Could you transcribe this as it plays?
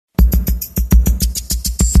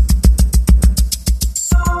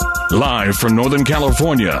Live from Northern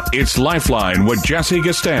California, it's Lifeline with Jesse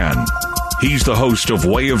Gastan. He's the host of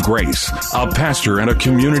Way of Grace, a pastor and a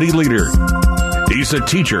community leader. He's a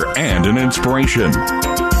teacher and an inspiration.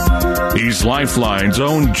 He's Lifeline's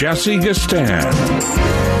own Jesse Gastan.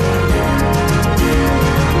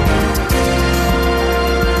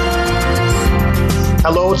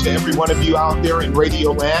 Hello to every one of you out there in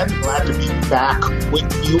Radio Land. Glad to be back with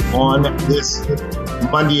you on this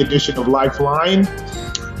Monday edition of Lifeline.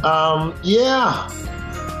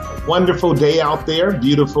 Wonderful day out there.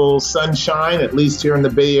 Beautiful sunshine, at least here in the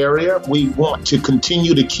Bay Area. We want to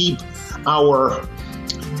continue to keep our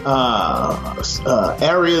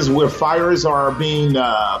areas where fires are being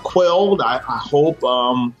quelled, I hope,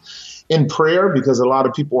 in prayer, because a lot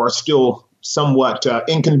of people are still somewhat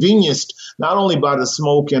inconvenienced, not only by the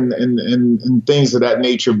smoke and things of that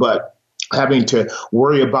nature, but having to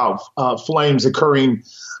worry about flames occurring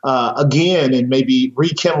again and maybe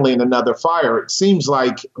rekindling another fire. It seems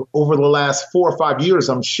like over the last 4 or 5 years,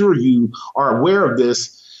 I'm sure you are aware of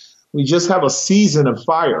this, we just have a season of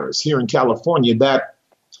fires here in California that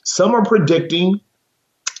some are predicting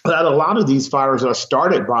that a lot of these fires are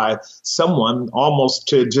started by someone almost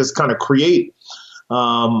to just kind of create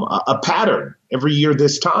a pattern every year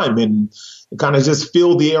this time and kind of just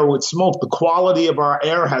fill the air with smoke. The quality of our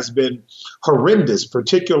air has been horrendous,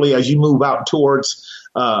 particularly as you move out towards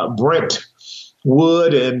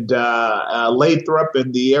Brentwood and Lathrop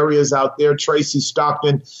and the areas out there, Tracy,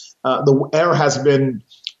 Stockton. The air has been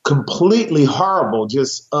completely horrible,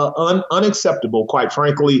 just unacceptable, quite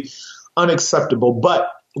frankly, unacceptable. But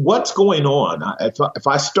what's going on? If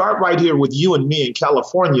I start right here with you and me in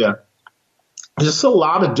California, just a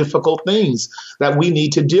lot of difficult things that we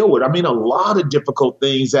need to deal with. I mean, a lot of difficult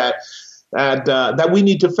things that we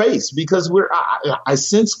need to face, because I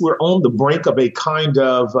sense we're on the brink of a kind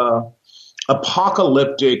of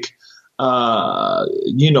apocalyptic,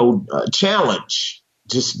 challenge.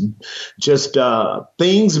 Just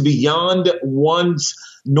things beyond one's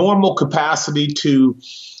normal capacity to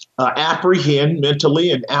apprehend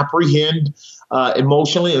mentally and apprehend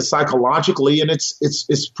emotionally and psychologically, and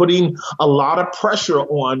it's putting a lot of pressure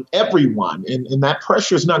on everyone, and that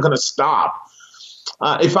pressure is not going to stop.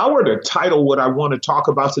 If I were to title what I want to talk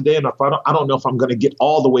about today, and I don't know if I'm going to get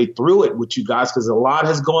all the way through it with you guys, because a lot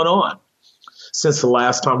has gone on since the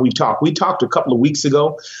last time we talked. We talked a couple of weeks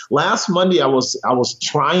ago. Last Monday, I was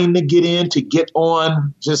trying to get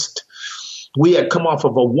on. We had come off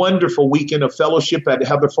of a wonderful weekend of fellowship at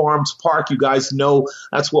Heather Farms Park. You guys know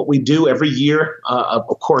that's what we do every year.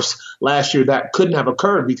 Of course, last year that couldn't have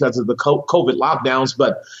occurred because of the COVID lockdowns,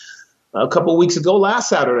 but a couple of weeks ago, last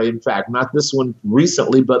Saturday, in fact, not this one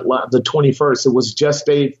recently, but the 21st, it was just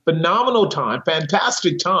a phenomenal time,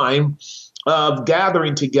 fantastic time of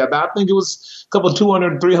gathering together. I think it was a couple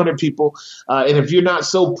 200, 300 people. And if you're not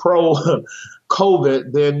so pro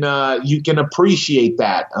COVID, then you can appreciate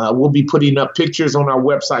that. We'll be putting up pictures on our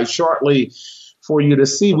website shortly for you to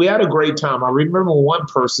see. We had a great time. I remember one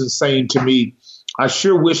person saying to me, I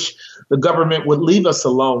sure wish the government would leave us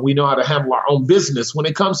alone. We know how to handle our own business. When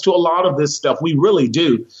it comes to a lot of this stuff, we really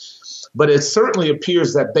do. But it certainly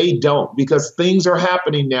appears that they don't, because things are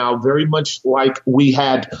happening now very much like we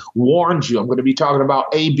had warned you. I'm going to be talking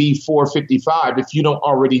about AB 455 if you don't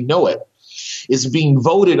already know it. It's being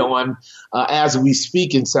voted on as we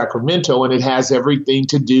speak in Sacramento, and it has everything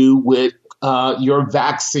to do with your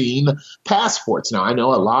vaccine passports. Now, I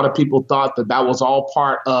know a lot of people thought that was all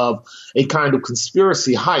part of a kind of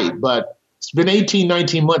conspiracy hype, but it's been 18,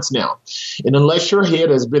 19 months now. And unless your head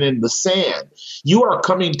has been in the sand, you are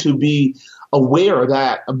coming to be aware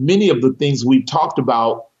that many of the things we've talked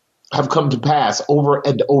about have come to pass over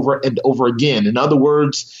and over and over again. In other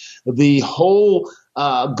words, the whole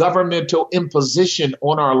governmental imposition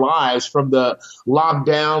on our lives, from the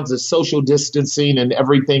lockdowns, the social distancing, and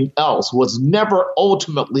everything else, was never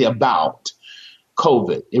ultimately about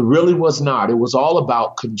COVID. It really was not. It was all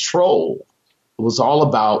about control. It was all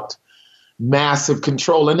about massive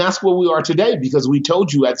control. And that's where we are today, because we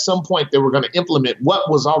told you at some point they were going to implement what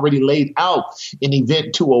was already laid out in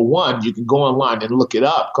Event 201. You can go online and look it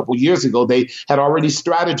up. A couple of years ago, they had already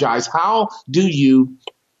strategized how do you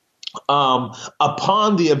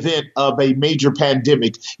upon the event of a major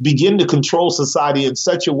pandemic, begin to control society in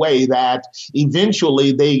such a way that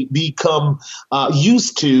eventually they become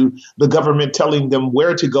used to the government telling them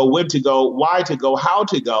where to go, when to go, why to go, how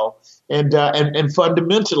to go. And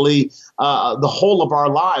fundamentally, the whole of our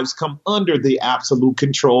lives come under the absolute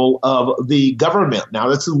control of the government. Now,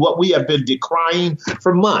 this is what we have been decrying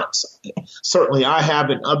for months. Certainly I have,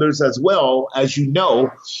 and others as well, as you know,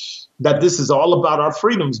 that this is all about our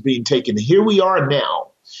freedoms being taken. Here we are now.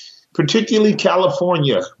 particularly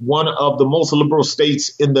California, one of the most liberal states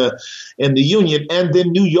in the union, and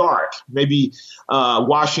then New York, maybe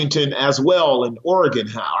Washington as well, and Oregon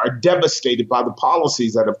are devastated by the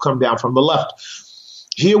policies that have come down from the left.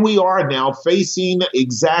 Here we are now facing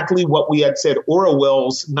exactly what we had said,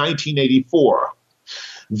 Orwell's 1984.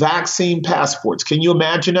 Vaccine passports. Can you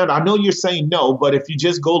imagine that? I know you're saying no, but if you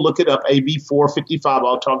just go look it up, AB 455,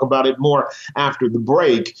 I'll talk about it more after the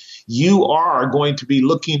break. You are going to be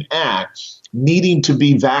looking at needing to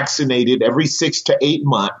be vaccinated every 6 to 8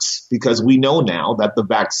 months, because we know now that the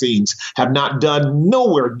vaccines have not done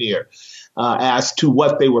nowhere near as to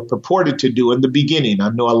what they were purported to do in the beginning. I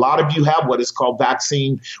know a lot of you have what is called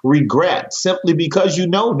vaccine regret, simply because you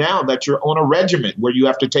know now that you're on a regimen where you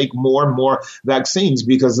have to take more and more vaccines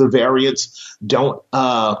because the variants don't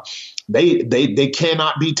they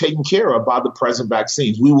cannot be taken care of by the present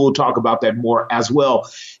vaccines. We will talk about that more as well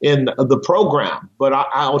in the program. But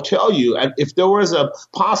I'll tell you, if there was a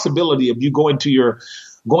possibility of you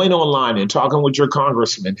going online and talking with your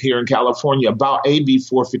congressman here in California about AB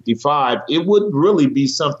 455, it would really be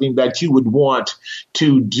something that you would want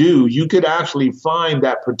to do. You could actually find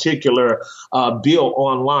that particular bill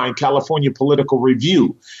online, California Political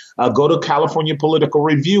Review. Go to California Political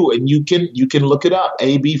Review and you can look it up,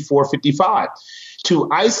 AB 455. To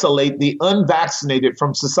isolate the unvaccinated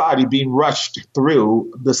from society being rushed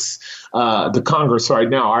through this, the Congress right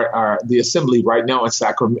now, the Assembly right now in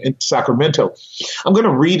Sacramento. I'm going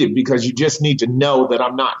to read it because you just need to know that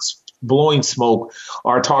I'm not blowing smoke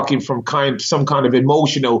or talking from some kind of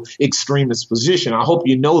emotional extremist position. I hope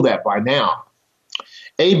you know that by now.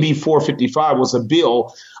 AB 455 was a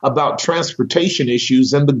bill about transportation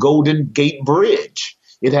issues and the Golden Gate Bridge.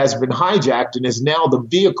 It has been hijacked and is now the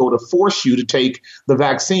vehicle to force you to take the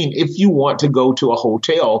vaccine if you want to go to a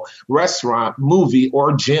hotel, restaurant, movie,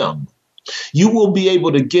 or gym. You will be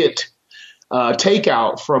able to get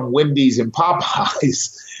takeout from Wendy's and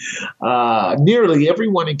Popeyes. Nearly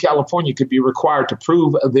everyone in California could be required to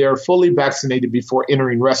prove they're fully vaccinated before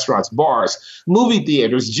entering restaurants, bars, movie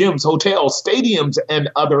theaters, gyms, hotels, stadiums,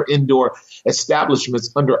 and other indoor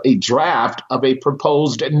establishments under a draft of a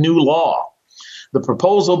proposed new law. The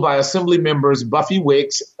proposal by Assembly members Buffy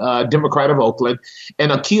Wicks, Democrat of Oakland,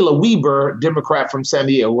 and Akilah Weber, Democrat from San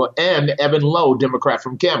Diego, and Evan Lowe, Democrat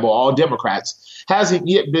from Campbell, all Democrats, hasn't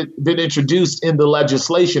yet been introduced in the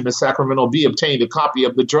legislation. The Sacramento Bee obtained a copy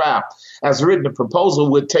of the draft. As written, the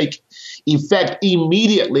proposal would take effect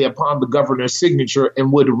immediately upon the governor's signature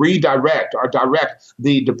and would direct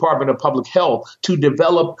the Department of Public Health to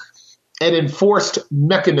develop an enforcement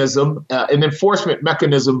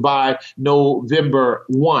mechanism by November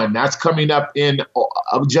 1. That's coming up in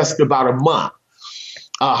just about a month.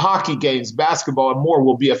 Hockey games, basketball, and more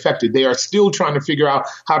will be affected. They are still trying to figure out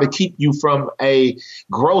how to keep you from a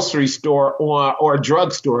grocery store or a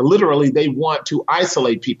drugstore. Literally, they want to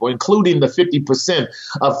isolate people, including the 50%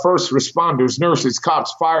 of first responders, nurses,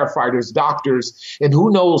 cops, firefighters, doctors, and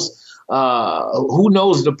who knows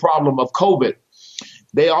the problem of COVID.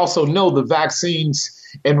 They also know the vaccines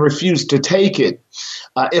and refuse to take it.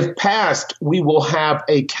 If passed, we will have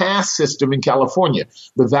a caste system in California,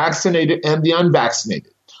 the vaccinated and the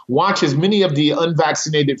unvaccinated. Watch as many of the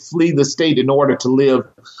unvaccinated flee the state in order to live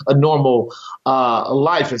a normal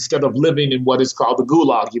life instead of living in what is called the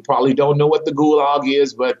gulag. You probably don't know what the gulag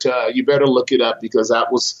is, but you better look it up because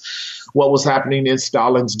that was what was happening in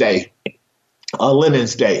Stalin's day.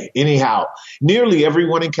 Lenin's day. Anyhow, nearly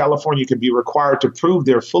everyone in California can be required to prove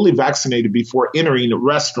they're fully vaccinated before entering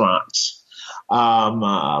restaurants,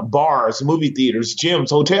 bars, movie theaters, gyms,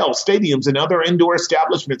 hotels, stadiums, and other indoor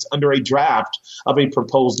establishments under a draft of a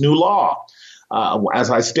proposed new law. As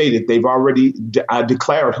I stated, they've already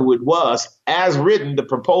declared who it was. As written, the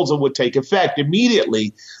proposal would take effect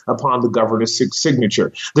immediately upon the governor's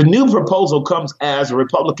signature. The new proposal comes as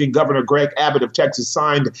Republican Governor Greg Abbott of Texas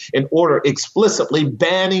signed an order explicitly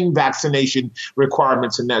banning vaccination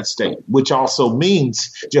requirements in that state, which also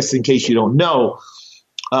means, just in case you don't know,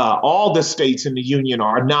 all the states in the union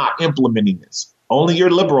are not implementing this. Only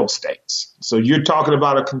your liberal states. So you're talking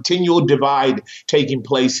about a continual divide taking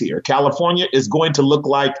place here. California is going to look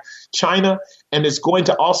like China, and it's going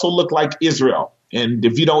to also look like Israel. And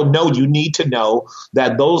if you don't know, you need to know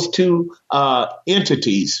that those two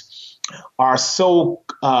entities are so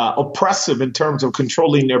oppressive in terms of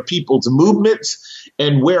controlling their people's movements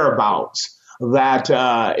and whereabouts that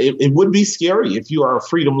it would be scary if you are a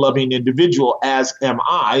freedom-loving individual, as am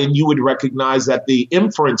I, and you would recognize that the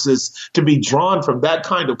inferences to be drawn from that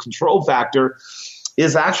kind of control factor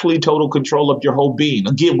is actually total control of your whole being.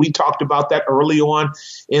 Again, we talked about that early on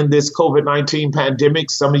in this COVID-19 pandemic.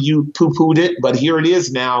 Some of you poo-pooed it, but here it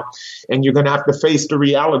is now. And you're going to have to face the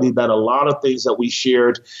reality that a lot of things that we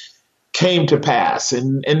shared came to pass.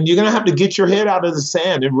 And you're going to have to get your head out of the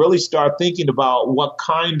sand and really start thinking about what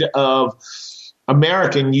kind of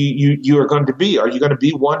American you are going to be. Are you going to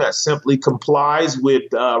be one that simply complies with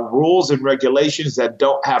rules and regulations that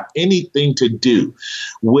don't have anything to do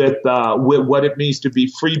with what it means to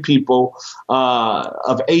be free people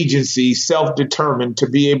of agency, self-determined, to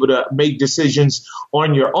be able to make decisions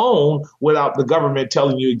on your own without the government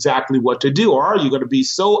telling you exactly what to do? Or are you going to be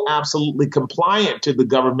so absolutely compliant to the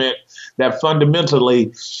government that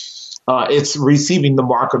fundamentally it's receiving the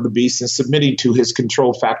mark of the beast and submitting to his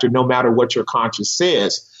control factor, no matter what your conscience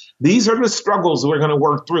says? These are the struggles we're going to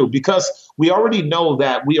work through, because we already know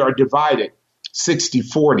that we are divided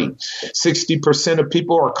 60-40. 60% of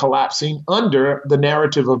people are collapsing under the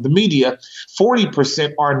narrative of the media.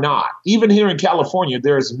 40% are not. Even here in California,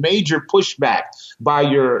 there is major pushback by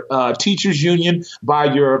your teachers union, by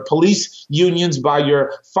your police unions, by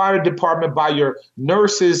your fire department, by your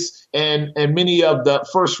nurses, and many of the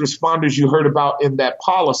first responders you heard about in that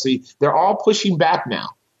policy. They're all pushing back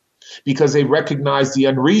now because they recognize the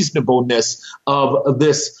unreasonableness of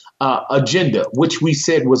this agenda, which we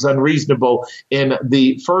said was unreasonable in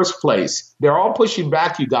the first place. They're all pushing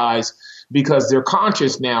back, you guys, because their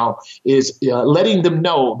conscience now is letting them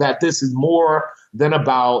know that this is more than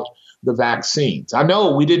about the vaccines. I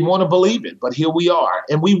know we didn't want to believe it, but here we are.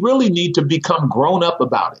 And we really need to become grown up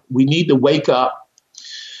about it. We need to wake up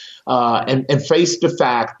and face the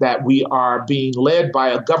fact that we are being led by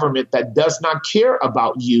a government that does not care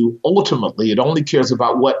about you ultimately. It only cares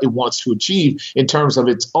about what it wants to achieve in terms of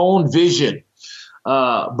its own vision.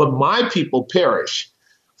 But my people perish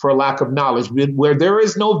for lack of knowledge. Where there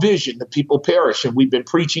is no vision, the people perish. And we've been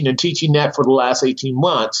preaching and teaching that for the last 18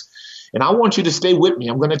 months. And I want you to stay with me.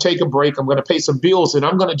 I'm going to take a break. I'm going to pay some bills, and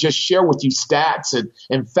I'm going to just share with you stats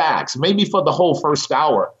and facts, maybe for the whole first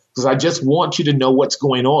hour, because I just want you to know what's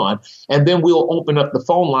going on. And then we'll open up the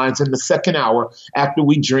phone lines in the second hour after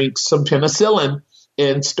we drink some penicillin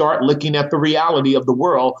and start looking at the reality of the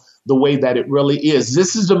world the way that it really is.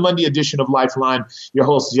 This is the Monday edition of Lifeline. Your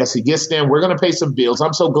host, Jesse Gistan. We're going to pay some bills.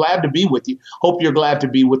 I'm so glad to be with you. Hope you're glad to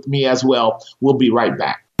be with me as well. We'll be right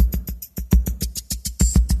back.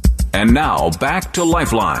 And now back to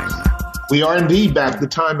Lifeline. We are indeed back. The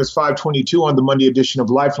time is 5:22 on the Monday edition of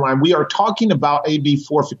Lifeline. We are talking about AB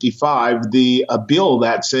 455, the bill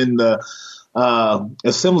that's in the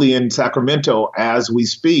assembly in Sacramento as we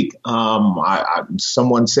speak.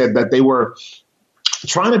 Someone said that they were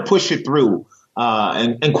trying to push it through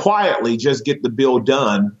and quietly just get the bill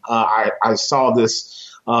done. I saw this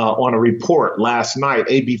on a report last night.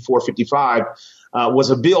 AB 455 was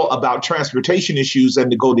a bill about transportation issues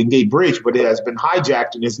and the Golden Gate Bridge, but it has been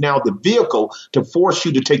hijacked and is now the vehicle to force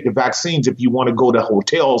you to take the vaccines if you want to go to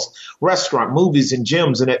hotels, restaurant, movies, and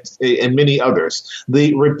gyms, and many others.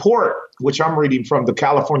 The report, which I'm reading from the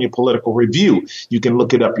California Political Review, you can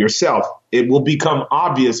look it up yourself. It will become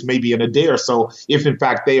obvious maybe in a day or so if, in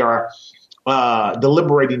fact, they are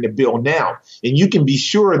deliberating the bill now. And you can be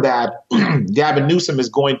sure that Gavin Newsom is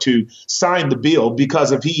going to sign the bill,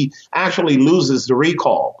 because if he actually loses the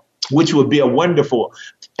recall, which would be a wonderful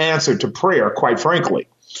answer to prayer, quite frankly.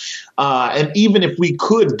 And even if we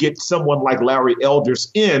could get someone like Larry Elder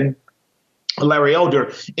in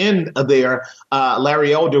there,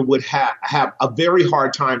 Larry Elder would have a very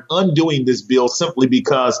hard time undoing this bill simply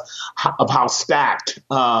because of how stacked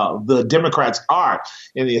the Democrats are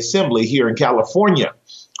in the assembly here in California.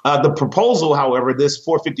 The proposal, however, this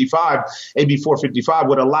AB 455,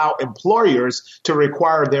 would allow employers to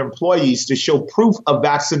require their employees to show proof of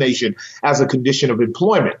vaccination as a condition of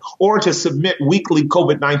employment, or to submit weekly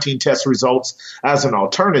COVID-19 test results as an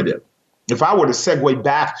alternative. If I were to segue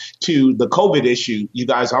back to the COVID issue, you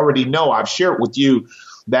guys already know, I've shared with you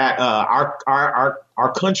that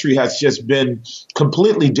our country has just been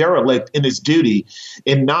completely derelict in its duty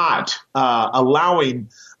in not allowing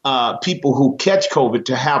people who catch COVID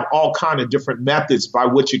to have all kind of different methods by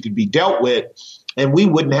which it could be dealt with. And we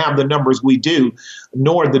wouldn't have the numbers we do,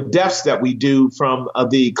 nor the deaths that we do from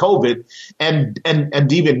the COVID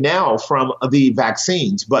and even now from the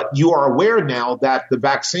vaccines. But you are aware now that the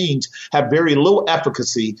vaccines have very low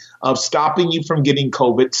efficacy of stopping you from getting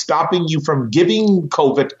COVID, stopping you from giving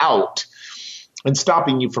COVID out, and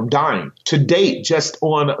stopping you from dying. To date, just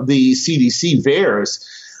on the CDC VAERS,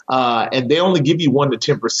 and they only give you 1 to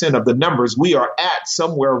 10% of the numbers. We are at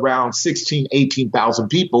somewhere around 18,000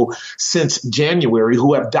 people since January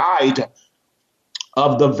who have died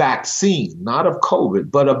of the vaccine, not of COVID,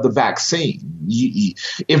 but of the vaccine.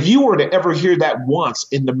 If you were to ever hear that once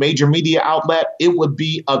in the major media outlet, it would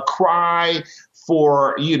be a cry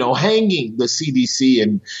for, hanging the CDC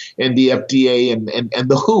and the FDA and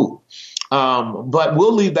the WHO. But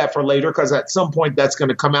we'll leave that for later, because at some point that's going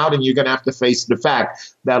to come out and you're going to have to face the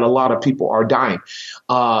fact that a lot of people are dying,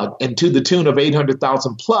 and to the tune of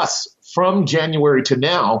 800,000 plus. From January to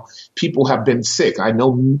now, people have been sick. I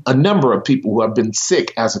know a number of people who have been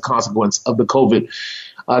sick as a consequence of the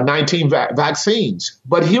COVID-19 vaccines.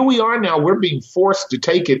 But here we are now. We're being forced to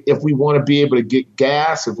take it if we want to be able to get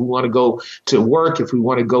gas, if we want to go to work, if we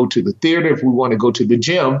want to go to the theater, if we want to go to the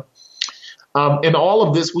gym. And all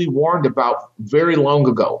of this we warned about very long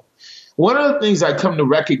ago. One of the things I come to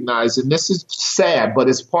recognize, and this is sad, but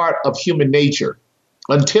it's part of human nature,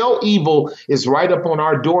 until evil is right up on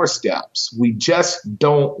our doorsteps, we just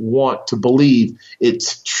don't want to believe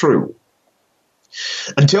it's true.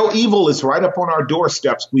 Until evil is right up on our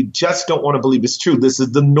doorsteps, we just don't want to believe it's true. This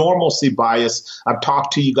is the normalcy bias I've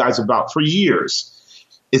talked to you guys about for years.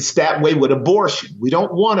 It's that way with abortion. We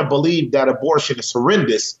don't want to believe that abortion is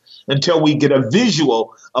horrendous until we get a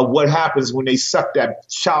visual of what happens when they suck that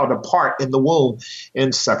child apart in the womb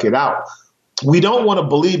and suck it out. We don't want to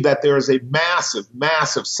believe that there is a massive,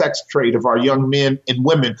 massive sex trade of our young men and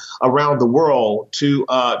women around the world to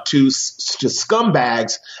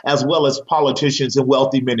scumbags, as well as politicians and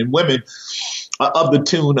wealthy men and women of the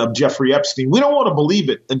tune of Jeffrey Epstein. We don't want to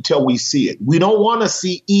believe it until we see it. We don't want to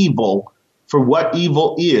see evil for what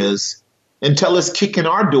evil is until it's kicking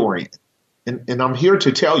our door in. And I'm here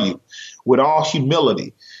to tell you with all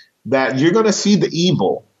humility that you're going to see the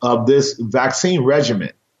evil of this vaccine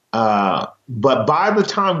regimen. But by the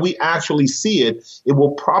time we actually see it, it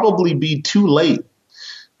will probably be too late,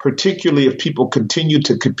 particularly if people continue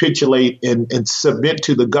to capitulate and submit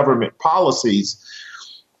to the government policies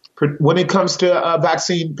when it comes to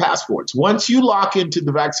vaccine passports. Once you lock into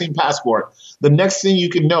the vaccine passport, the next thing you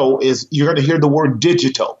can know is you're going to hear the word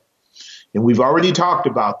digital. And we've already talked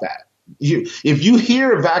about that. If you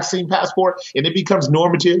hear a vaccine passport and it becomes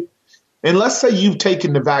normative, and let's say you've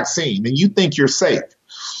taken the vaccine and you think you're safe.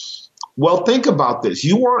 Well, think about this.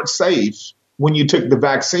 You weren't safe when you took the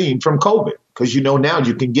vaccine from COVID, because now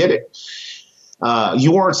you can get it.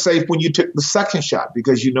 You weren't safe when you took the second shot,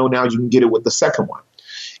 because now you can get it with the second one.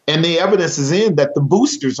 And the evidence is in that the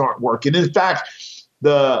boosters aren't working. In fact,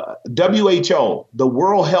 the WHO, the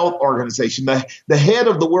World Health Organization, the head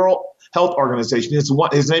of the World Health Organization,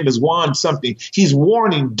 his name is Juan something. He's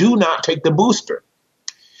warning, do not take the booster.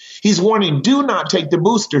 He's warning, do not take the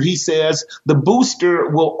booster. He says the booster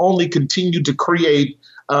will only continue to create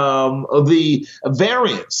the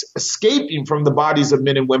variants escaping from the bodies of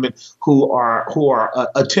men and women who are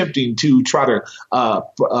attempting to try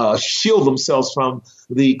to shield themselves from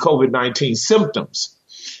the COVID-19 symptoms.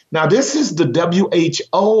 Now, this is the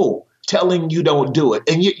WHO telling you don't do it,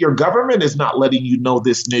 and yet your government is not letting you know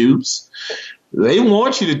this news. They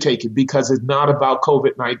want you to take it because it's not about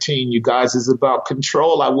COVID-19, you guys. It's about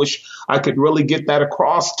control. I wish I could really get that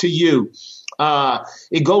across to you.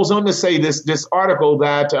 It goes on to say this article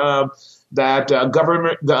that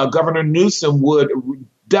Governor Newsom would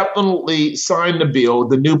definitely sign the bill,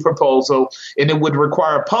 the new proposal, and it would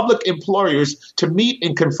require public employers to meet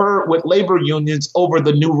and confer with labor unions over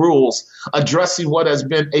the new rules, addressing what has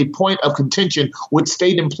been a point of contention with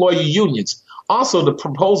state employee unions. Also, the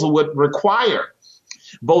proposal would require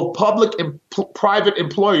both public and private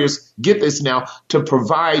employers, get this now, to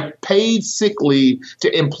provide paid sick leave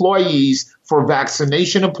to employees for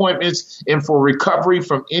vaccination appointments and for recovery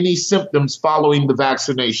from any symptoms following the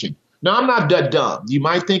vaccination. Now, I'm not that dumb. You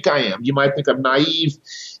might think I am. You might think I'm naive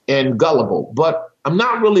and gullible, but I'm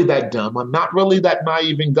not really that dumb. I'm not really that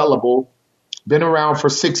naive and gullible. Been around for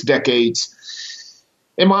 6 decades.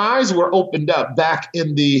 And my eyes were opened up back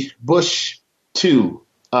in the Bush II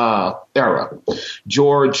era.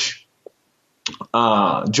 George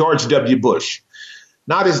W. Bush.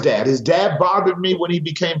 Not his dad. His dad bothered me when he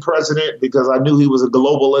became president because I knew he was a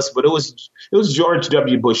globalist, but it was George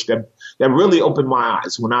W. Bush that really opened my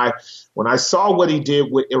eyes when I saw what he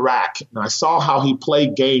did with Iraq, and I saw how he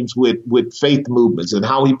played games with faith movements and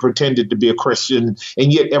how he pretended to be a Christian,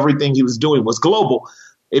 and yet everything he was doing was global.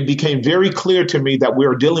 It became very clear to me that we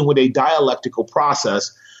are dealing with a dialectical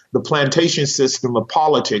process, the plantation system of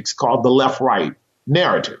politics called the left-right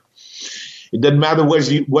narrative. It doesn't matter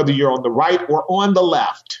whether you're on the right or on the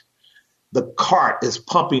left. The cart is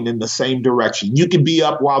pumping in the same direction. You can be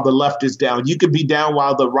up while the left is down. You can be down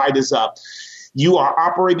while the right is up. You are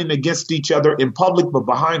operating against each other in public, but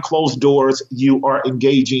behind closed doors, you are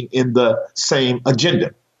engaging in the same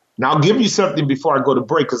agenda. Now, I'll give you something before I go to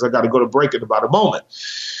break, because I got to go to break in about a moment.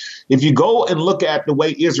 If you go and look at the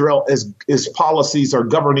way Israel its policies are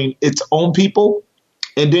governing its own people,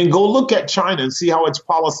 and then go look at China and see how its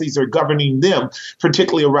policies are governing them,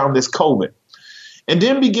 particularly around this COVID. And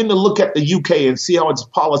then begin to look at the UK and see how its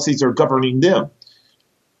policies are governing them.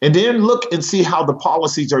 And then look and see how the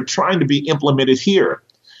policies are trying to be implemented here.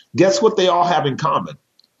 Guess what they all have in common?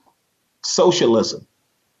 Socialism.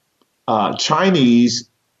 Chinese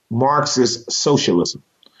Marxist socialism.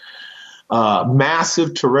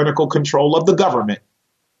 Massive tyrannical control of the government,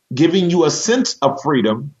 giving you a sense of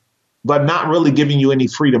freedom, but not really giving you any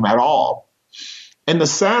freedom at all. And the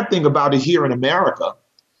sad thing about it here in America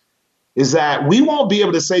is that we won't be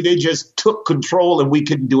able to say they just took control and we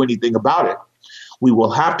couldn't do anything about it. We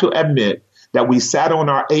will have to admit that we sat on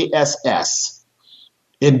our ASS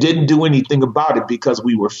and didn't do anything about it because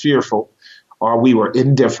we were fearful, or we were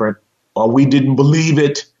indifferent, or we didn't believe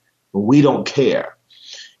it, or we don't care.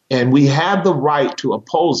 And we had the right to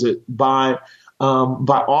oppose it by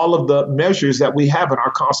all of the measures that we have in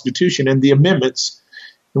our Constitution and the amendments.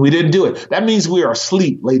 And we didn't do it. That means we are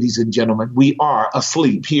asleep, ladies and gentlemen. We are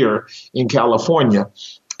asleep here in California.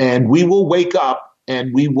 And we will wake up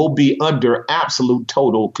and we will be under absolute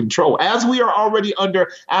total control, as we are already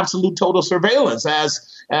under absolute total surveillance, as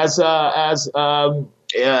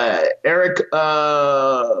Eric,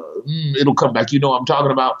 it'll come back. You know what I'm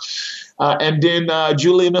talking about. And then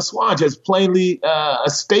Julian Assange has plainly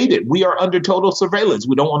stated, we are under total surveillance.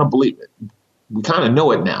 We don't want to believe it. We kind of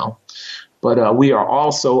know it now. But we are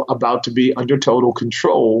also about to be under total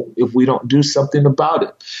control if we don't do something about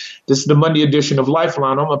it. This is the Monday edition of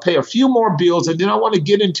Lifeline. I'm going to pay a few more bills, and then I want to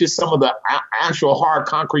get into some of the actual hard,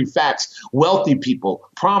 concrete facts. Wealthy people,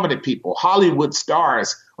 prominent people, Hollywood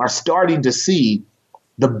stars are starting to see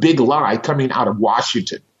the big lie coming out of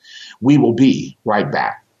Washington. We will be right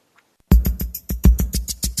back.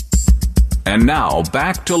 And now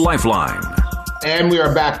back to Lifeline. And we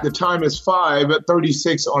are back. The time is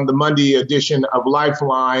 5:36 on the Monday edition of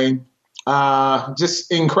Lifeline.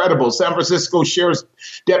 Just incredible. San Francisco Sheriff's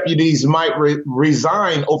deputies might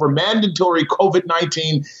resign over mandatory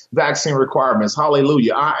COVID-19 vaccine requirements.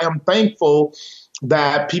 Hallelujah. I am thankful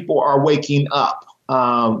that people are waking up.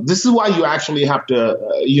 This is why you actually have to,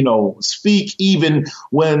 speak even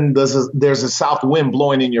when there's a south wind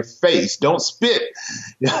blowing in your face. Don't spit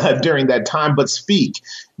during that time, but speak,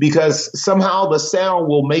 because somehow the sound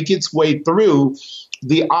will make its way through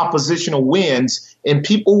the oppositional winds and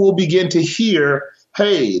people will begin to hear,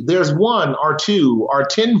 hey, there's one or two or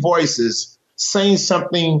 10 voices saying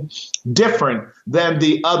something different than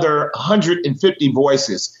the other 150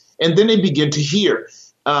 voices. And then they begin to hear.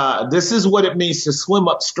 This is what it means to swim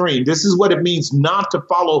upstream. This is what it means not to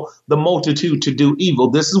follow the multitude to do evil.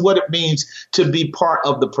 This is what it means to be part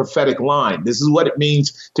of the prophetic line. This is what it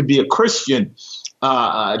means to be a Christian,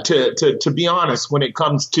 to be honest, when it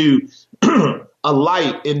comes to a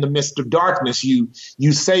light in the midst of darkness.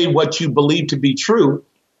 You say what you believe to be true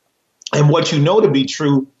and what you know to be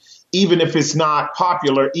true, even if it's not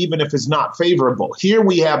popular, even if it's not favorable. Here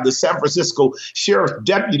we have the San Francisco Sheriff's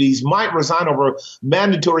deputies might resign over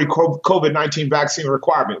mandatory COVID-19 vaccine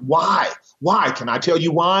requirement. Why? Why? Can I tell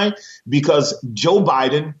you why? Because Joe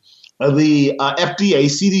Biden, the FDA,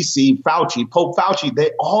 CDC, Fauci, Pope Fauci,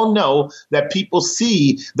 they all know that people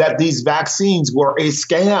see that these vaccines were a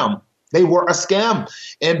scam. They were a scam,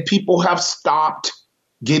 and people have stopped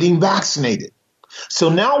getting vaccinated. So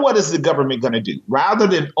now what is the government going to do? Rather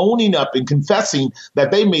than owning up and confessing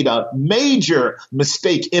that they made a major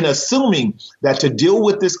mistake in assuming that to deal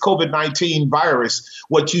with this COVID-19 virus,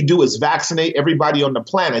 what you do is vaccinate everybody on the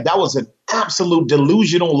planet. That was an absolute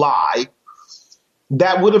delusional lie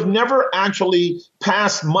that would have never actually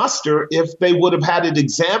passed muster if they would have had it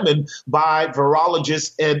examined by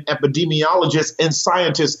virologists and epidemiologists and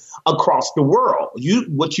scientists across the world.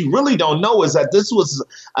 What you really don't know is that this was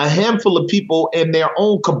a handful of people in their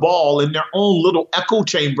own cabal, in their own little echo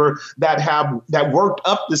chamber that worked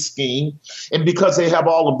up the scheme. And because they have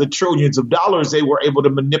all of the trillions of dollars, they were able to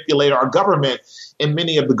manipulate our government and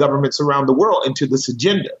many of the governments around the world into this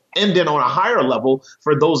agenda. And then on a higher level,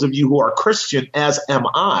 for those of you who are Christian, as am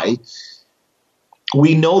I,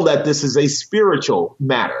 we know that this is a spiritual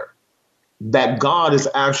matter, that God is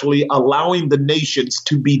actually allowing the nations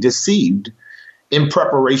to be deceived in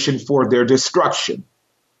preparation for their destruction.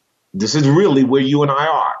 This is really where you and I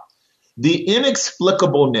are. The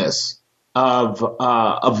inexplicableness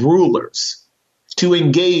of rulers to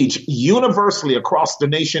engage universally across the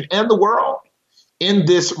nation and the world in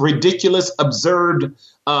this ridiculous, absurd,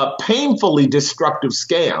 painfully destructive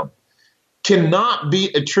scam cannot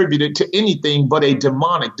be attributed to anything but a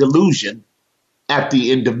demonic delusion at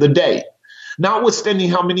the end of the day. Notwithstanding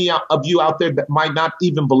how many of you out there that might not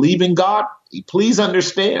even believe in God, please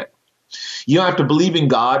understand, you don't have to believe in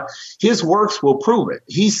God. His works will prove it.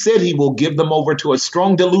 He said he will give them over to a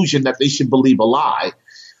strong delusion that they should believe a lie.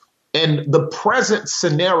 And the present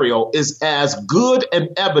scenario is as good an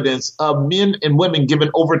evidence of men and women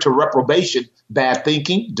given over to reprobation, bad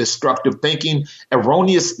thinking, destructive thinking,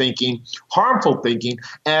 erroneous thinking, harmful thinking,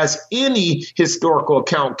 as any historical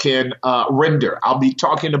account can render. I'll be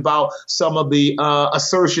talking about some of the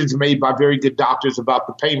assertions made by very good doctors about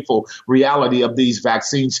the painful reality of these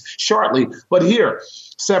vaccines shortly. But here,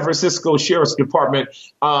 San Francisco Sheriff's Department,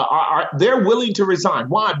 they're willing to resign.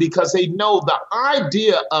 Why? Because they know the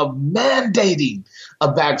idea of mandating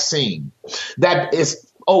a vaccine that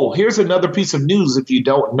is, here's another piece of news if you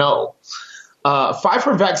don't know.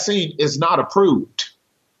 Pfizer vaccine is not approved.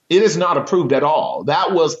 It is not approved at all.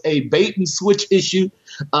 That was a bait and switch issue.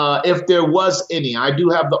 If there was any, I do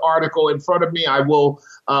have the article in front of me. I will,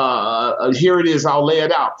 here it is. I'll lay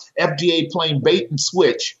it out. FDA playing bait and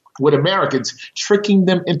switch with Americans, tricking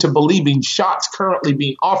them into believing shots currently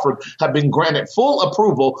being offered have been granted full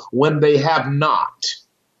approval when they have not.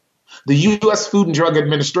 The U.S. Food and Drug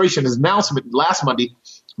Administration's announcement last Monday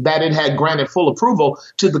that it had granted full approval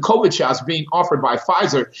to the COVID shots being offered by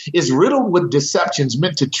Pfizer is riddled with deceptions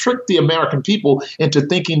meant to trick the American people into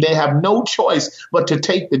thinking they have no choice but to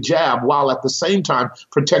take the jab, while at the same time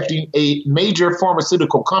protecting a major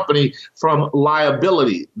pharmaceutical company from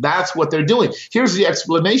liability. That's what they're doing. Here's the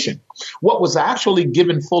explanation. What was actually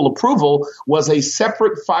given full approval was a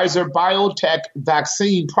separate Pfizer BioNTech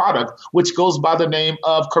vaccine product, which goes by the name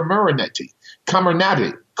of Comirnaty.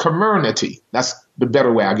 That's the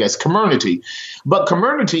better way, I guess, Comirnaty. But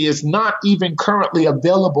Comirnaty is not even currently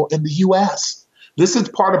available in the U.S. This is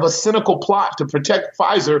part of a cynical plot to protect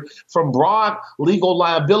Pfizer from broad legal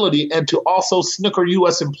liability and to also snooker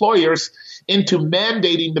U.S. employers into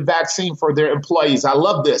mandating the vaccine for their employees. I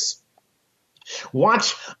love this.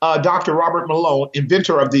 Watch Dr. Robert Malone,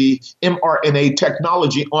 inventor of the mRNA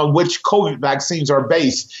technology on which COVID vaccines are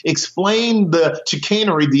based, explain the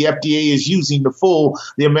chicanery the FDA is using to fool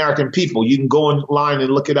the American people. You can go online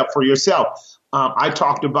and look it up for yourself. I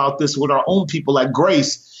talked about this with our own people at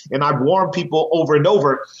Grace, and I've warned people over and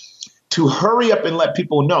over to hurry up and let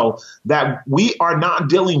people know that we are not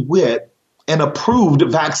dealing with an approved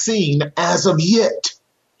vaccine as of yet.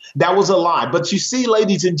 That was a lie. But you see,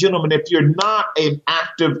 ladies and gentlemen, if you're not an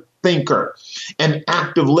active thinker, an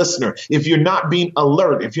active listener, if you're not being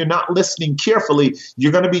alert, if you're not listening carefully,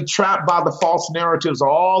 you're going to be trapped by the false narratives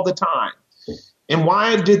all the time. And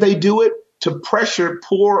why did they do it? To pressure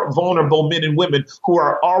poor, vulnerable men and women who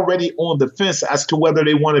are already on the fence as to whether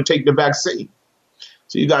they want to take the vaccine.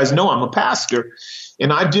 So you guys know I'm a pastor,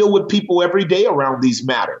 and I deal with people every day around these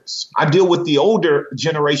matters. I deal with the older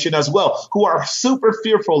generation as well, who are super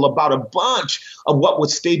fearful about a bunch of what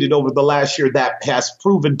was stated over the last year that has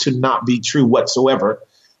proven to not be true whatsoever.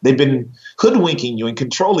 They've been hoodwinking you and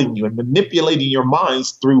controlling you and manipulating your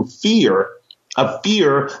minds through fear, a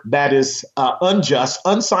fear that is unjust,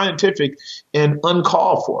 unscientific, and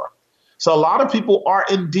uncalled for. So a lot of people are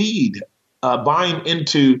indeed buying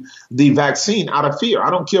into the vaccine out of fear. I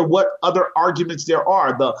don't care what other arguments there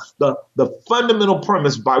are. The fundamental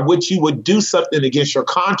premise by which you would do something against your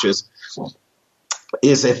conscience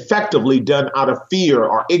is effectively done out of fear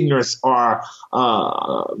or ignorance or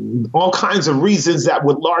all kinds of reasons that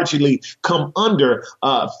would largely come under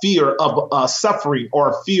fear of suffering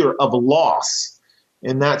or fear of loss.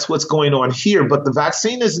 And that's what's going on here. But the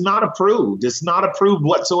vaccine is not approved. It's not approved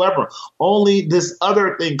whatsoever. Only this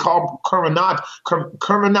other thing called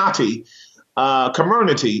Comirnaty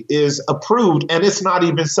is approved, and it's not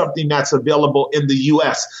even something that's available in the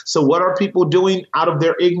U.S. So what are people doing out of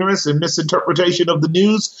their ignorance and misinterpretation of the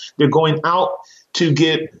news? They're going out to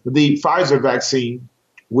get the Pfizer vaccine,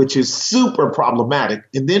 which is super problematic.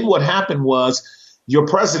 And then what happened was, your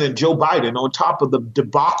president, Joe Biden, on top of the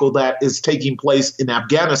debacle that is taking place in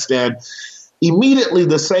Afghanistan, immediately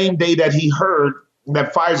the same day that he heard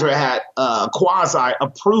that Pfizer had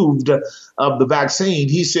quasi-approved of the vaccine,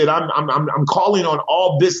 he said, I'm calling on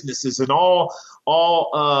all businesses and all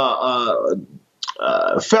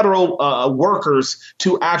federal workers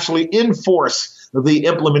to actually enforce the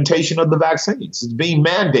implementation of the vaccines. It's being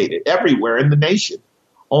mandated everywhere in the nation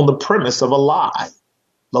on the premise of a lie.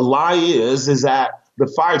 The lie is that the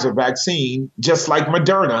Pfizer vaccine, just like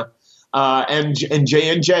Moderna and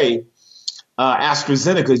J&J,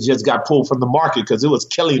 AstraZeneca just got pulled from the market because it was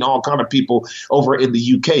killing all kind of people over in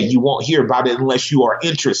the UK. You won't hear about it unless you are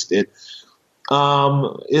interested.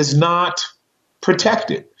 is not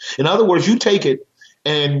protected. In other words, you take it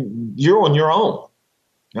and you're on your own.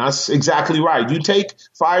 That's exactly right. You take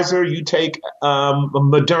Pfizer, you take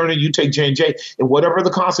Moderna, you take J&J, and whatever the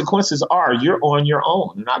consequences are, you're on your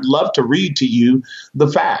own. And I'd love to read to you the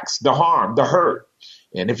facts, the harm, the hurt.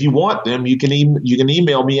 And if you want them, you can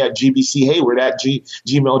email me at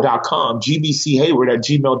gbchayward@gmail.com,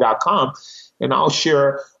 gbchayward@gmail.com, and I'll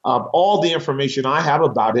share all the information I have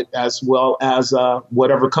about it, as well as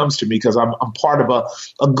whatever comes to me, because I'm part of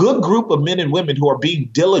a good group of men and women who are being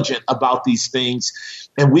diligent about these things.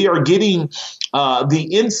 And we are getting the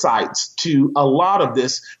insights to a lot of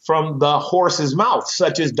this from the horse's mouth,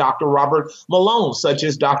 such as Dr. Robert Malone, such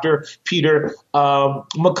as Dr. Peter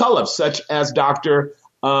McCullough, such as Dr.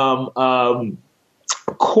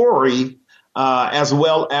 Corey, as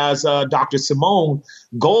well as Dr. Simone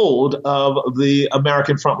Gold of the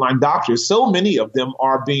American Frontline Doctors. So many of them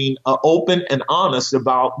are being open and honest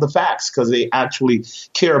about the facts because they actually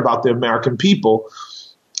care about the American people.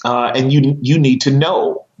 And you need to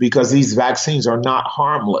know, because these vaccines are not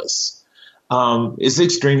harmless. It's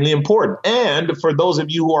extremely important. And for those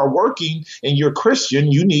of you who are working and you're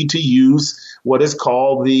Christian, you need to use what is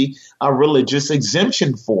called the religious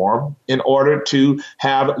exemption form in order to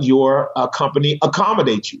have your company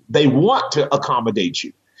accommodate you. They want to accommodate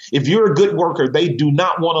you. If you're a good worker, they do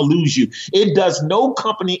not want to lose you. It does no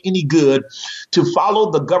company any good to follow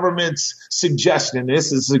the government's suggestion.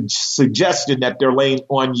 This is a suggestion that they're laying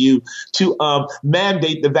on you to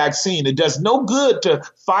mandate the vaccine. It does no good to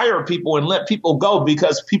fire people and let people go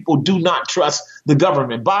because people do not trust the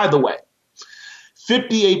government. By the way,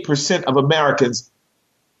 58% of Americans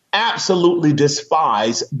absolutely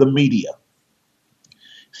despise the media.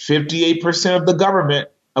 58% of the government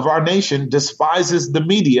of our nation despises the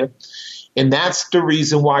media, and that's the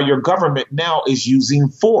reason why your government now is using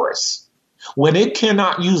force. When it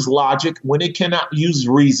cannot use logic, when it cannot use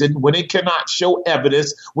reason, when it cannot show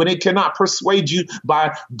evidence, when it cannot persuade you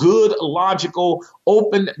by good, logical,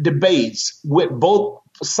 open debates with both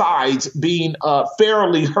sides being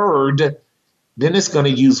fairly heard, then it's going to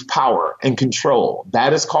use power and control.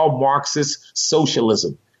 That is called Marxist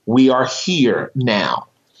socialism. We are here now.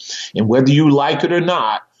 And whether you like it or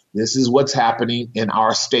not, this is what's happening in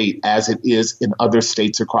our state as it is in other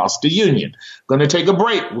states across the union. Going to take a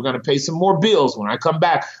break. We're going to pay some more bills. When I come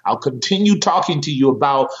back, I'll continue talking to you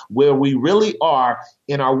about where we really are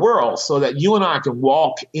in our world so that you and I can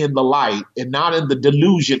walk in the light and not in the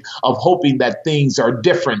delusion of hoping that things are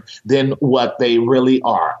different than what they really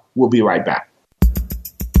are. We'll be right back.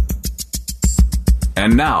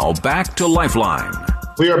 And now back to Lifeline.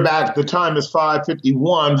 We are back. The time is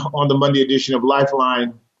 5:51 on the Monday edition of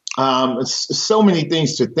Lifeline. So many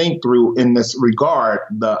things to think through in this regard.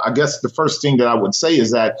 I guess the first thing that I would say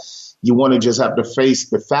is that you want to just have to face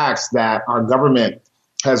the facts that our government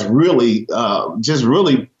has really just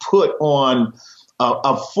really put on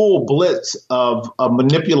a full blitz of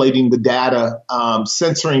manipulating the data,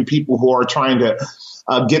 censoring people who are trying to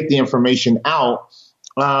get the information out.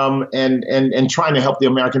 And trying to help the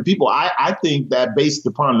American people. I think that based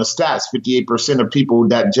upon the stats, 58% of people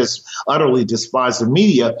that just utterly despise the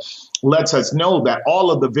media lets us know that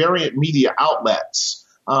all of the variant media outlets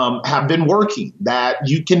have been working, that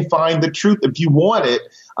you can find the truth if you want it.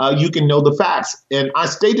 You can know the facts. And I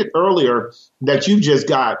stated earlier that you just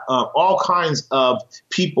got all kinds of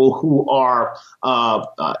people who are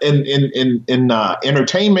in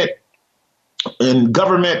entertainment, in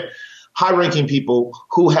government, high-ranking people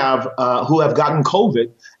who have gotten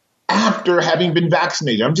COVID after having been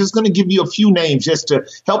vaccinated. I'm just going to give you a few names just to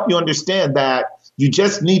help you understand that you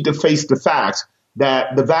just need to face the facts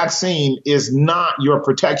that the vaccine is not your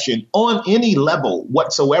protection on any level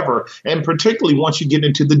whatsoever. And particularly once you get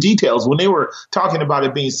into the details, when they were talking about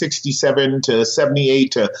it being 67 to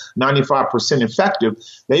 78 to 95% effective,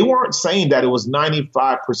 they weren't saying that it was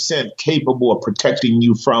 95% capable of protecting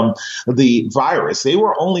you from the virus. They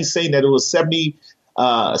were only saying that it was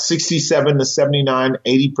 67 to 79,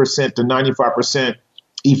 80% to 95%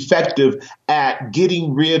 effective at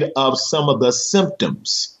getting rid of some of the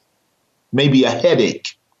symptoms. Maybe a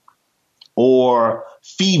headache or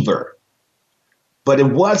fever, but it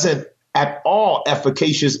wasn't at all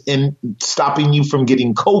efficacious in stopping you from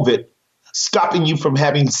getting COVID, stopping you from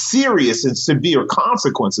having serious and severe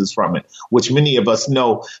consequences from it, which many of us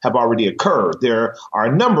know have already occurred. There are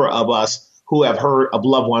a number of us who have heard of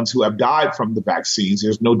loved ones who have died from the vaccines.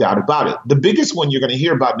 There's no doubt about it. The biggest one you're going to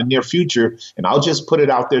hear about in the near future, and I'll just put it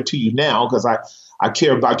out there to you now because I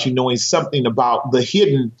care about you knowing something about the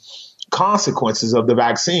hidden consequences of the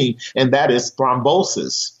vaccine, and that is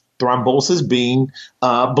thrombosis. Thrombosis being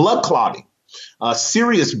blood clotting.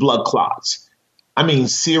 serious blood clots. I mean,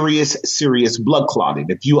 serious blood clotting.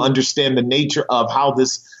 If you understand the nature of how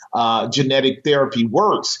this genetic therapy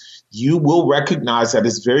works, you will recognize that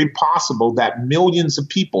it's very possible that millions of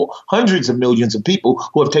people, hundreds of millions of people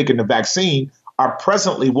who have taken the vaccine are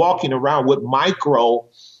presently walking around with micro,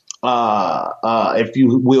 if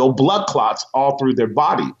you will, blood clots all through their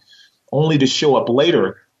body, only to show up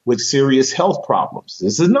later with serious health problems.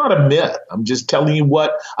 This is not a myth. I'm just telling you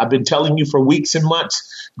what I've been telling you for weeks and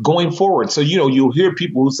months going forward. So, you'll hear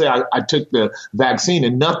people who say, I took the vaccine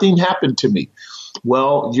and nothing happened to me.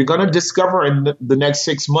 Well, you're going to discover in the next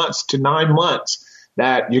 6 months to 9 months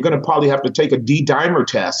that you're going to probably have to take a D-dimer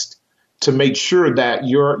test to make sure that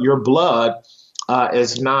your blood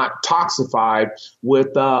is not toxified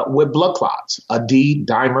with blood clots, a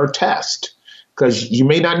D-dimer test. Because you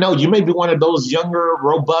may not know, you may be one of those younger,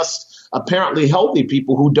 robust, apparently healthy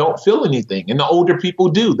people who don't feel anything. And the older people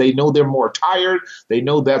do. They know they're more tired. They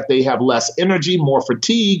know that they have less energy, more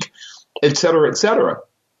fatigue, et cetera, et cetera.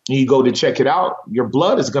 You go to check it out, your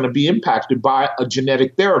blood is going to be impacted by a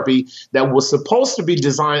genetic therapy that was supposed to be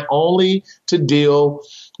designed only to deal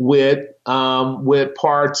with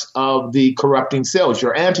parts of the corrupting cells,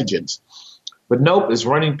 your antigens. But nope, it's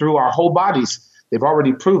running through our whole bodies. They've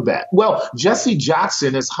already proved that. Well, Jesse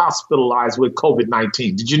Jackson is hospitalized with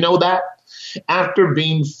COVID-19. Did you know that? After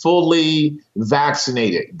being fully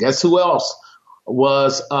vaccinated. Guess who else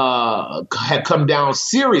had come down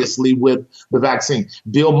seriously with the vaccine?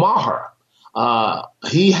 Bill Maher.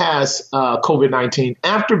 He has COVID-19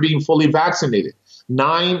 after being fully vaccinated.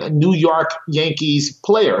 9 New York Yankees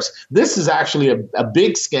players. This is actually a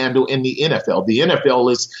big scandal in the NFL. The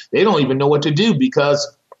NFL they don't even know what to do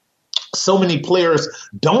because so many players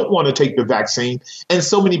don't want to take the vaccine, and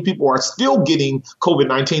so many people are still getting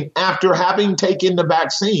COVID-19 after having taken the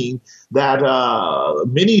vaccine that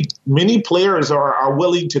many players are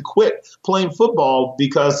willing to quit playing football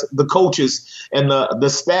because the coaches and the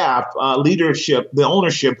staff, leadership, the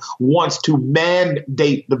ownership wants to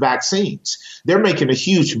mandate the vaccines. They're making a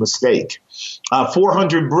huge mistake.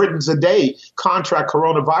 400 Britons a day contract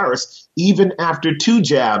coronavirus even after 2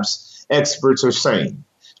 jabs, experts are saying.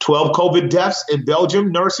 12 COVID deaths in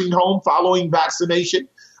Belgium nursing home following vaccination.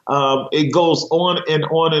 It goes on and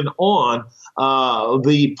on and on,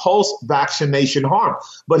 the post-vaccination harm.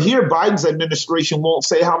 But here, Biden's administration won't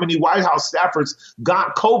say how many White House staffers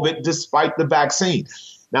got COVID despite the vaccine.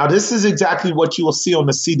 Now, this is exactly what you will see on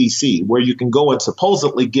the CDC, where you can go and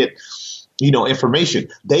supposedly get information.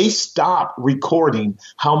 They stop recording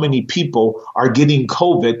how many people are getting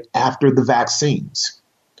COVID after the vaccines.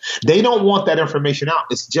 They don't want that information out.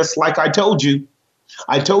 It's just like I told you.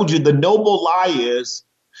 The noble lie is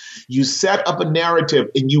you set up a narrative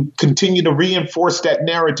and you continue to reinforce that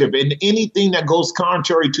narrative, and anything that goes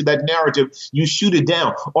contrary to that narrative, you shoot it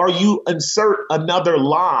down, or you insert another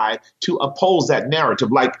lie to oppose that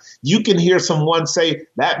narrative. Like you can hear someone say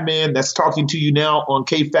that man that's talking to you now on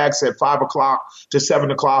KFAX at 5 o'clock to 7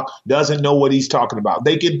 o'clock doesn't know what he's talking about.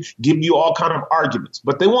 They can give you all kind of arguments,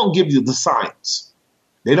 but they won't give you the science.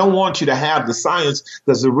 They don't want you to have the science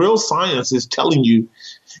because the real science is telling you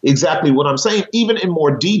exactly what I'm saying, even in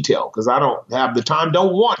more detail, because I don't have the time,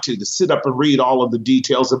 don't want to sit up and read all of the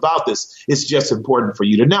details about this. It's just important for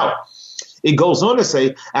you to know. It goes on to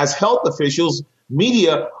say, as health officials,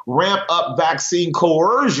 media ramp up vaccine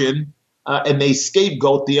coercion and they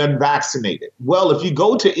scapegoat the unvaccinated. Well, if you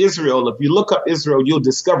go to Israel, if you look up Israel, you'll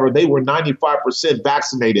discover they were 95%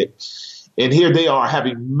 vaccinated. And here they are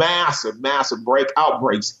having massive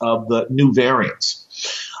outbreaks of the new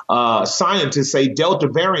variants. Scientists say Delta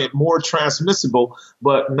variant more transmissible,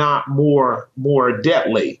 but not more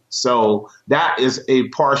deadly. So that is a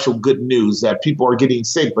partial good news that people are getting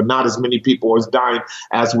sick, but not as many people are dying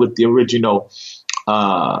as with the original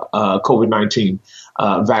COVID-19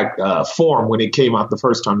 form when it came out the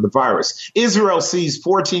first time, the virus. Israel sees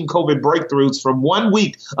 14 COVID breakthroughs from 1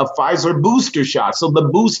 week of Pfizer booster shot. So the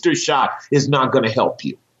booster shot is not going to help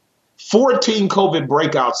you. 14 COVID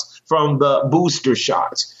breakouts from the booster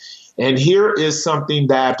shots. And here is something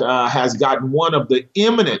that has gotten one of the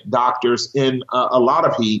eminent doctors in a lot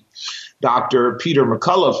of heat. Dr. Peter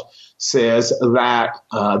McCullough says that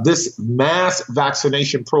this mass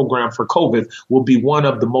vaccination program for COVID will be one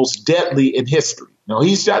of the most deadly in history. Now,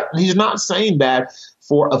 he's not saying that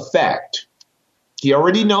for effect. He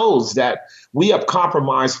already knows that we have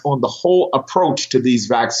compromised on the whole approach to these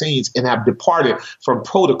vaccines and have departed from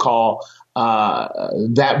protocol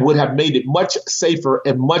that would have made it much safer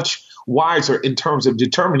and much wiser in terms of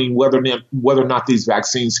determining whether or not these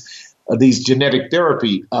vaccines, these genetic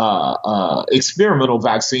therapy experimental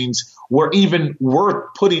vaccines, were even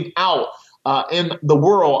worth putting out in the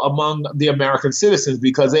world among the American citizens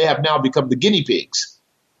because they have now become the guinea pigs.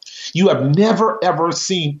 You have never, ever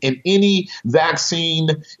seen in any vaccine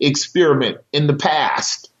experiment in the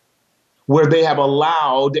past where they have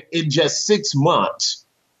allowed in just 6 months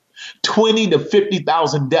 20 to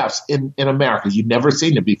 50,000 deaths in America. You've never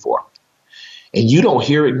seen it before. And you don't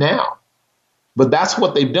hear it now. But that's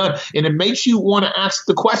what they've done. And it makes you want to ask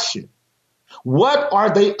the question, what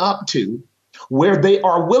are they up to where they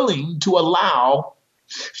are willing to allow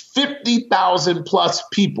 50,000 plus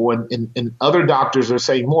people, and other doctors are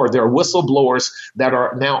saying more. There are whistleblowers that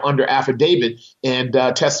are now under affidavit and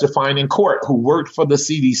testifying in court who worked for the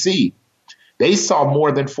CDC. They saw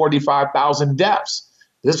more than 45,000 deaths.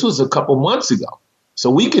 This was a couple months ago. So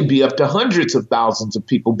we could be up to hundreds of thousands of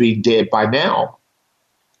people being dead by now.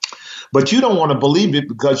 But you don't want to believe it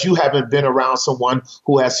because you haven't been around someone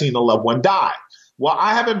who has seen a loved one die. Well,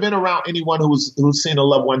 I haven't been around anyone who's seen a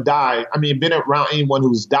loved one die. I mean, been around anyone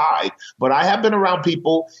who's died, but I have been around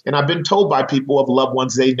people, and I've been told by people of loved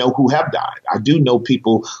ones they know who have died. I do know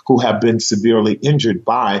people who have been severely injured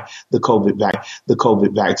by the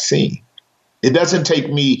COVID vaccine. It doesn't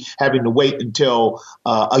take me having to wait until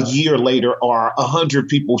a year later or 100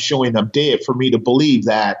 people showing up dead for me to believe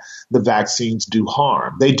that the vaccines do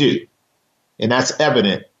harm. They do, and that's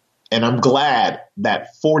evident. And I'm glad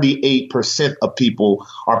that 48% of people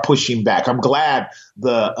are pushing back. I'm glad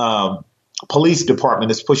the police department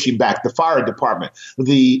is pushing back, the fire department,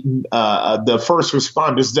 the first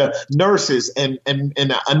responders, the nurses, and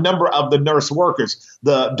a number of the nurse workers.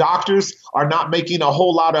 The doctors are not making a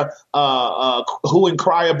whole lot of hue and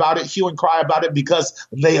cry about it because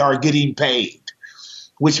they are getting paid.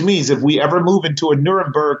 Which means if we ever move into a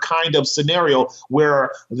Nuremberg kind of scenario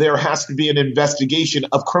where there has to be an investigation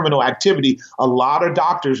of criminal activity, a lot of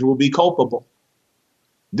doctors will be culpable.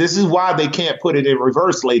 This is why they can't put it in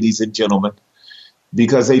reverse, ladies and gentlemen,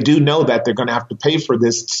 because they do know that they're going to have to pay for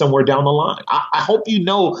this somewhere down the line. I hope you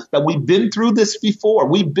know that we've been through this before.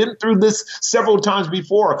 We've been through this several times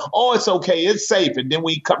before. Oh, it's okay. It's safe. And then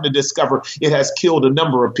we come to discover it has killed a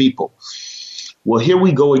number of people. Well, here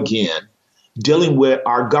we go again. Dealing with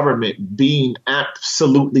our government being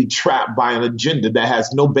absolutely trapped by an agenda that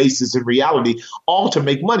has no basis in reality, all to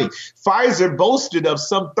make money. Pfizer boasted of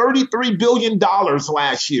some $33 billion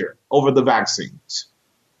last year over the vaccines.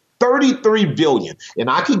 $33 billion. And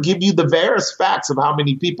I can give you the various facts of how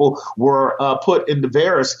many people were put in the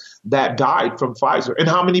virus that died from Pfizer and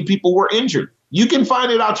how many people were injured. You can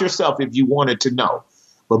find it out yourself if you wanted to know.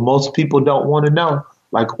 But most people don't want to know.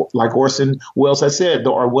 Like Orson Welles has said,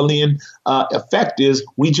 the Orwellian effect is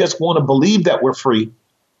we just want to believe that we're free,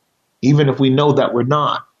 even if we know that we're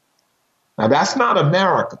not. Now, that's not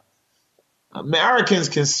America. Americans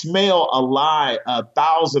can smell a lie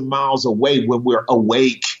 1,000 miles away when we're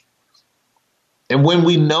awake. And when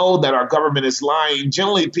we know that our government is lying,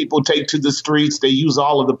 generally people take to the streets. They use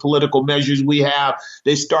all of the political measures we have.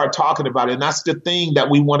 They start talking about it. And that's the thing that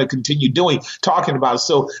we want to continue doing, talking about it.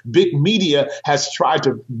 So big media has tried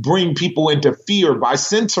to bring people into fear by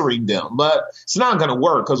censoring them. But it's not going to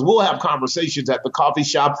work because we'll have conversations at the coffee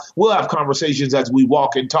shop. We'll have conversations as we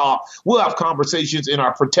walk and talk. We'll have conversations in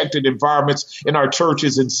our protected environments, in our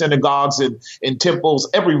churches and synagogues and temples,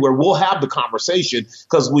 everywhere. We'll have the conversation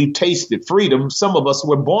because we've tasted freedom. Some of us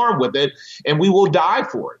were born with it, and we will die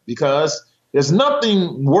for it because there's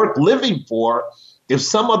nothing worth living for if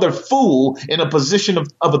some other fool in a position of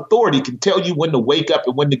authority can tell you when to wake up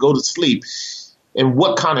and when to go to sleep and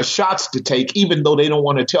what kind of shots to take, even though they don't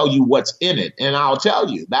want to tell you what's in it. And I'll tell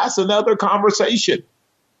you, that's another conversation.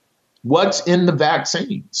 What's in the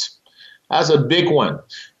vaccines? That's a big one.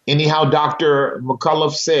 Anyhow, Dr.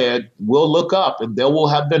 McCullough said, we'll look up and there will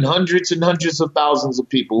have been hundreds and hundreds of thousands of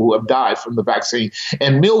people who have died from the vaccine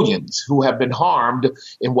and millions who have been harmed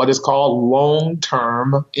in what is called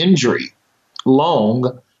long-term injury.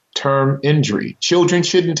 Long-term injury. Children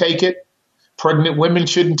shouldn't take it. Pregnant women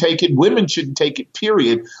shouldn't take it. Women shouldn't take it,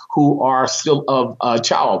 period, who are still of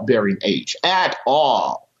childbearing age at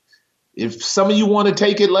all. If some of you want to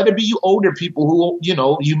take it, let it be you older people who, you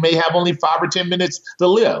may have only 5 or 10 minutes to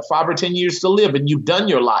live, 5 or 10 years to live, and you've done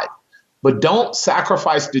your life. But don't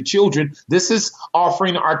sacrifice the children. This is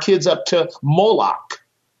offering our kids up to Moloch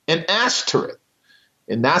and Ashtoreth.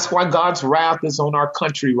 And that's why God's wrath is on our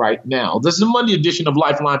country right now. This is the Monday edition of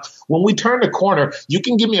Lifeline. When we turn the corner, you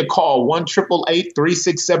can give me a call,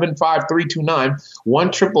 1-888-367-5329,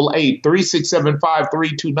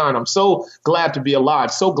 1-888-367-5329. I'm so glad to be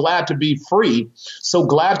alive, so glad to be free, so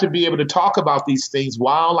glad to be able to talk about these things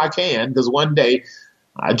while I can, because one day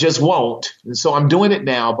I just won't. And so I'm doing it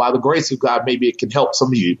now. By the grace of God, maybe it can help some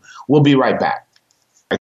of you. We'll be right back.